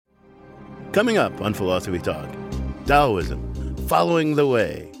Coming up on Philosophy Talk, Taoism, following the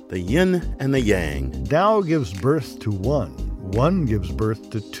way, the yin and the yang. Tao gives birth to one. One gives birth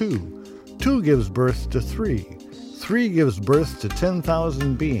to two. Two gives birth to three. Three gives birth to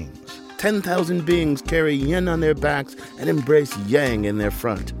 10,000 beings. 10,000 beings carry yin on their backs and embrace yang in their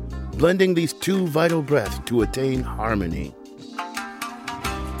front, blending these two vital breaths to attain harmony.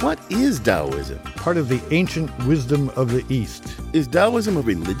 What is Taoism? Part of the ancient wisdom of the East. Is Taoism a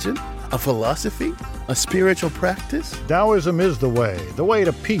religion? A philosophy? A spiritual practice? Taoism is the way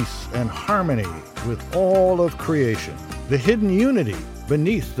to peace and harmony with all of creation. The hidden unity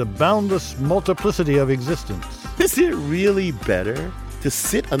beneath the boundless multiplicity of existence. Is it really better to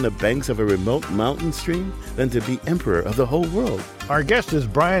sit on the banks of a remote mountain stream than to be emperor of the whole world? Our guest is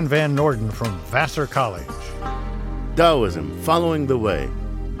Brian Van Norden from Vassar College. Taoism, following the way.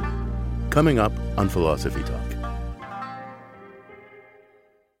 Coming up on Philosophy Talk.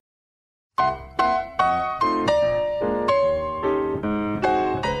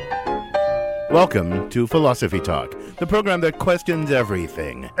 Welcome to Philosophy Talk, the program that questions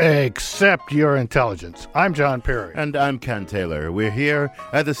everything. Except your intelligence. I'm John Perry. And I'm Ken Taylor. We're here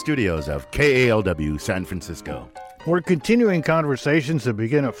at the studios of KALW San Francisco. We're continuing conversations that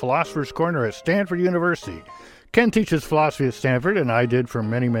begin at Philosopher's Corner at Stanford University. Ken teaches philosophy at Stanford, and I did for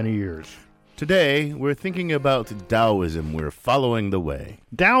many, many years. Today, we're thinking about Taoism. We're following the way.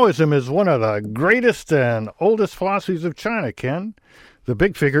 Taoism is one of the greatest and oldest philosophies of China, Ken. The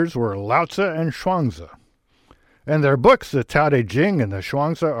big figures were Lao Tzu and Chuang-Tzu. And their books, the Tao Te Ching and the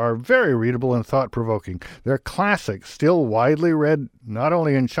Chuang-Tzu, are very readable and thought-provoking. They're classics, still widely read not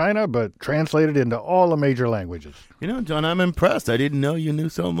only in China, but translated into all the major languages. You know, John, I'm impressed. I didn't know you knew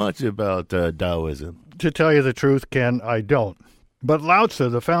so much about Taoism. To tell you the truth, Ken, I don't. But Lao Tzu,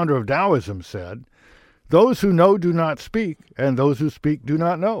 the founder of Taoism, said, "Those who know do not speak, and those who speak do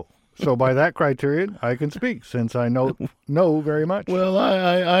not know." So by that criterion, I can speak, since I know very much. Well,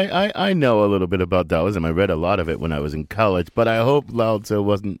 I know a little bit about Taoism. I read a lot of it when I was in college, but I hope Lao Tzu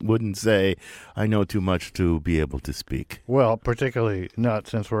wouldn't say, I know too much to be able to speak. Well, particularly not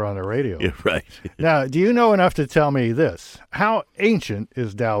since we're on the radio. You're right. Now, do you know enough to tell me this? How ancient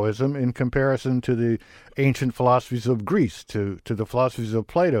is Taoism in comparison to the ancient philosophies of Greece, to the philosophies of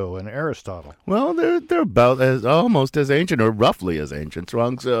Plato and Aristotle? Well, they're about almost as ancient, or roughly as ancient.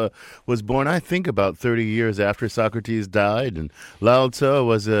 Chuang-Tzu was born, I think, about 30 years after Socrates died, and Lao Tzu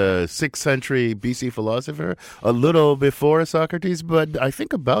was a 6th century BC philosopher, a little before Socrates, but I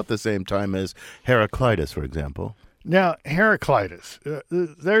think about the same time as Heraclitus, for example. Now, Heraclitus,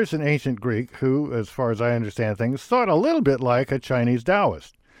 there's an ancient Greek who, as far as I understand things, thought a little bit like a Chinese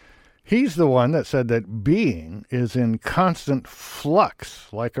Taoist. He's the one that said that being is in constant flux,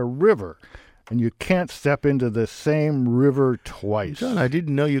 like a river, and you can't step into the same river twice. John, I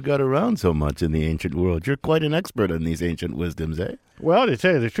didn't know you got around so much in the ancient world. You're quite an expert on these ancient wisdoms, eh? Well, to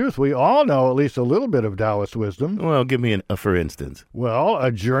tell you the truth, we all know at least a little bit of Taoist wisdom. Well, give me a for instance. Well,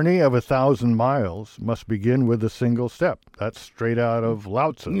 a journey of 1,000 miles must begin with a single step. That's straight out of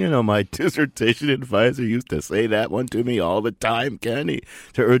Lao Tzu. You know, my dissertation advisor used to say that one to me all the time, Kenny,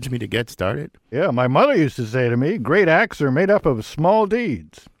 to urge me to get started. Yeah, my mother used to say to me, great acts are made up of small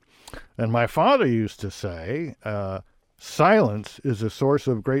deeds. And my father used to say, silence is a source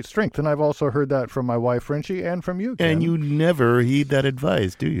of great strength. And I've also heard that from my wife, Frenchie, and from you, Ken. And you never heed that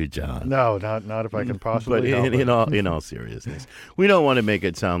advice, do you, John? No, not if I can possibly help it. But in all seriousness, we don't want to make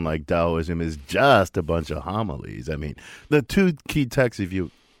it sound like Taoism is just a bunch of homilies. I mean, the two key texts,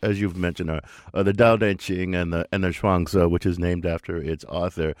 as you've mentioned, are the Tao Te Ching and the Chuang-Tzu, which is named after its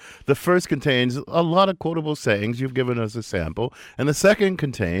author. The first contains a lot of quotable sayings. You've given us a sample. And the second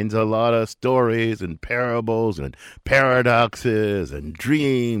contains a lot of stories and parables and paradoxes and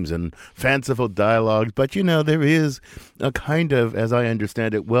dreams and fanciful dialogues. But, you know, there is a kind of, as I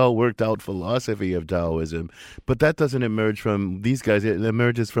understand it, well-worked-out philosophy of Taoism. But that doesn't emerge from these guys. It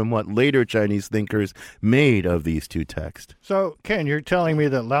emerges from what later Chinese thinkers made of these two texts. So, Ken, you're telling me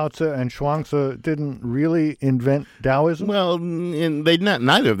that Lao Tzu and Chuang-Tzu didn't really invent Taoism? Well,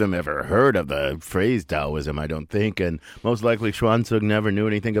 neither of them ever heard of the phrase Taoism, I don't think, and most likely Chuang-Tzu never knew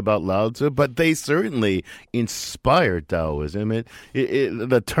anything about Lao Tzu, but they certainly inspired Taoism.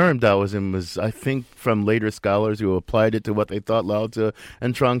 The term Taoism was, I think, from later scholars who applied it to what they thought Lao Tzu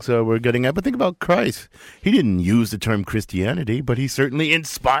and Chuang-Tzu were getting at. But think about Christ. He didn't use the term Christianity, but he certainly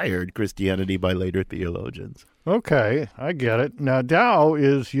inspired Christianity by later theologians. Okay, I get it. Now, Tao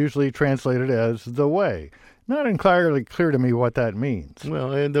is usually translated as the way. Not entirely clear to me what that means.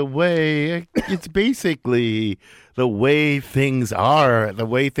 Well, in the way, it's basically the way things are, the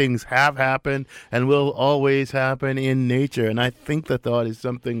way things have happened and will always happen in nature. And I think the thought is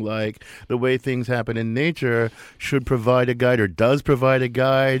something like the way things happen in nature should provide a guide, or does provide a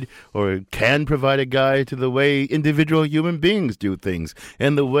guide, or can provide a guide to the way individual human beings do things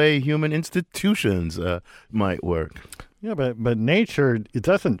and the way human institutions might work. Yeah, but nature, it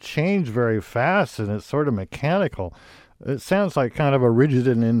doesn't change very fast, and it's sort of mechanical. It sounds like kind of a rigid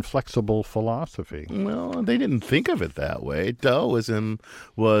and inflexible philosophy. Well, they didn't think of it that way. Taoism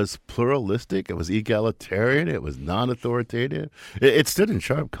was pluralistic. It was egalitarian. It was non-authoritative. It stood in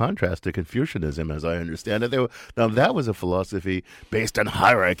sharp contrast to Confucianism, as I understand it. Now, that was a philosophy based on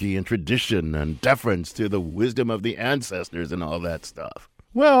hierarchy and tradition and deference to the wisdom of the ancestors and all that stuff.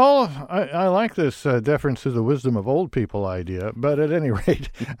 Well, I like this deference to the wisdom of old people idea, but at any rate,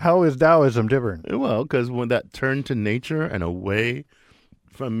 how is Taoism different? Well, because when that turned to nature and away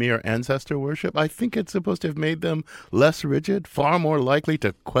from mere ancestor worship, I think it's supposed to have made them less rigid, far more likely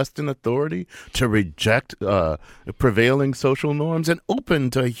to question authority, to reject prevailing social norms, and open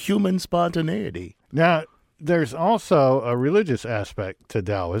to human spontaneity. Now, there's also a religious aspect to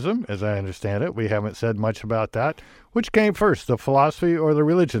Taoism, as I understand it. We haven't said much about that. Which came first, the philosophy or the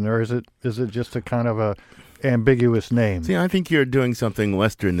religion, or is it just a kind of a ambiguous name? See, I think you're doing something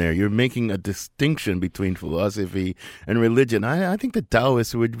Western there. You're making a distinction between philosophy and religion. I think the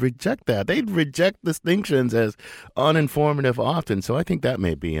Taoists would reject that. They'd reject distinctions as uninformative often, so I think that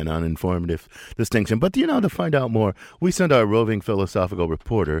may be an uninformative distinction. But, to find out more, we sent our roving philosophical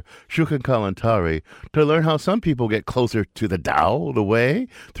reporter, Shukan Kalantari, to learn how some people get closer to the Tao, the way,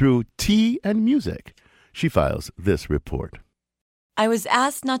 through tea and music. She files this report. I was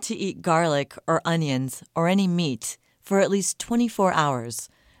asked not to eat garlic or onions or any meat for at least 24 hours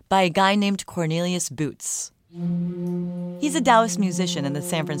by a guy named Cornelius Boots. He's a Taoist musician in the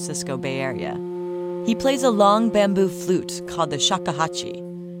San Francisco Bay Area. He plays a long bamboo flute called the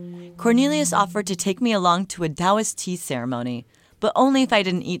shakuhachi. Cornelius offered to take me along to a Taoist tea ceremony, but only if I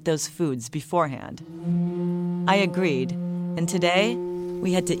didn't eat those foods beforehand. I agreed, and today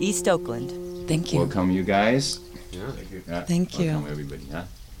we head to East Oakland. Thank you. Welcome, you guys. Thank you. Thank you. Welcome, everybody.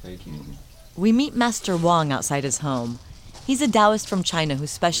 Thank you. We meet Master Wang outside his home. He's a Taoist from China who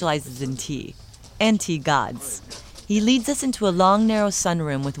specializes in tea and tea gods. He leads us into a long, narrow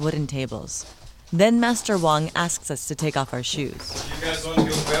sunroom with wooden tables. Then Master Wang asks us to take off our shoes. You guys want to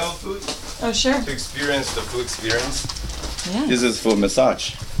go well food? Oh, sure. To experience the food experience? Yeah. This is for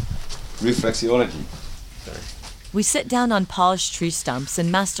massage. Reflexology. We sit down on polished tree stumps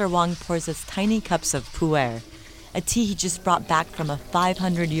and Master Wang pours us tiny cups of pu'er, a tea he just brought back from a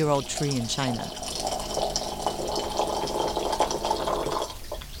 500-year-old tree in China.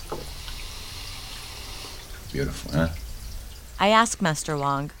 Beautiful, huh? I ask Master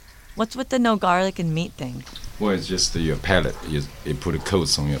Wang, what's with the no garlic and meat thing? Well, it's just your palate. You put a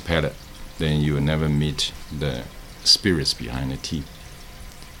coat on your palate, then you will never meet the spirits behind the tea,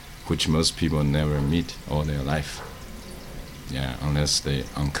 which most people never meet all their life. Yeah, unless they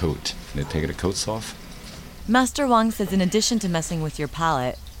uncoat. They take the coats off. Master Wang says in addition to messing with your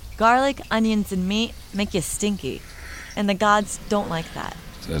palate, garlic, onions, and meat make you stinky. And the gods don't like that.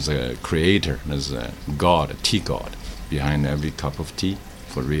 There's a creator, there's a god, a tea god, behind every cup of tea,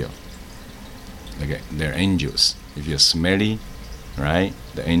 for real. Like they're angels. If you're smelly, right,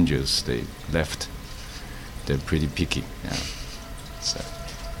 the angels, they're pretty picky. Yeah. So.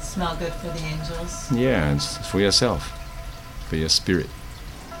 Smell good for the angels? Yeah, it's for yourself, for your spirit.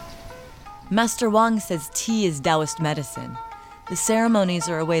 Master Wang says tea is Taoist medicine. The ceremonies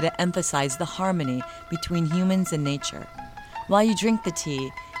are a way to emphasize the harmony between humans and nature. While you drink the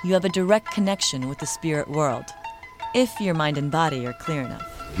tea, you have a direct connection with the spirit world, if your mind and body are clear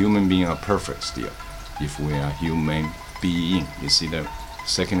enough. Human beings are perfect still. If we are human being, you see the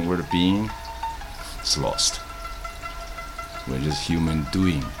second word being, it's lost. We're just human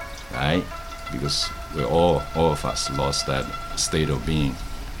doing, right? Because we're all of us lost that state of being.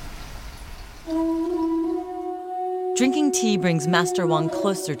 Drinking tea brings Master Wang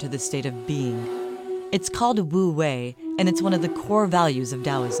closer to the state of being. It's called Wu Wei, and it's one of the core values of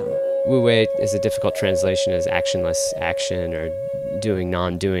Taoism. Wu Wei is a difficult translation as actionless action or doing,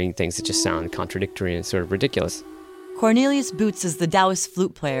 non-doing, things that just sound contradictory and sort of ridiculous. Cornelius Boots is the Taoist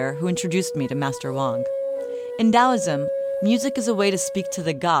flute player who introduced me to Master Wang. In Taoism, music is a way to speak to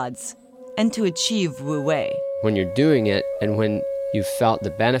the gods and to achieve Wu Wei. When you're doing it and when you've felt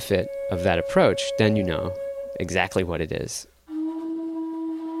the benefit of that approach, then you know exactly what it is.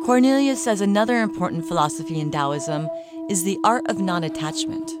 Cornelius says another important philosophy in Taoism is the art of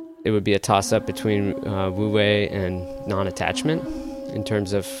non-attachment. it would be a toss-up between Wu Wei and non-attachment in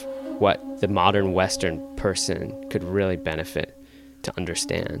terms of what the modern Western person could really benefit to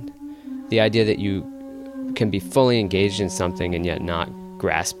understand. The idea that you can be fully engaged in something and yet not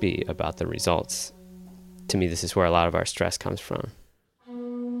graspy about the results. To me, this is where a lot of our stress comes from.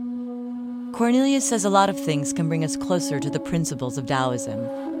 Cornelius says a lot of things can bring us closer to the principles of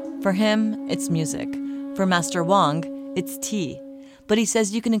Taoism. For him, it's music. For Master Wang, it's tea. But he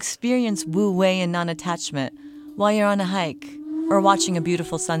says you can experience Wu Wei and non-attachment while you're on a hike or watching a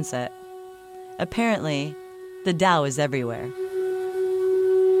beautiful sunset. Apparently, the Tao is everywhere.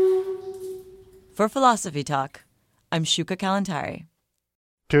 For Philosophy Talk, I'm Shuka Kalantari.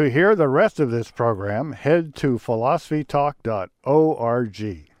 To hear the rest of this program, head to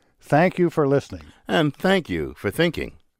philosophytalk.org. Thank you for listening. And thank you for thinking.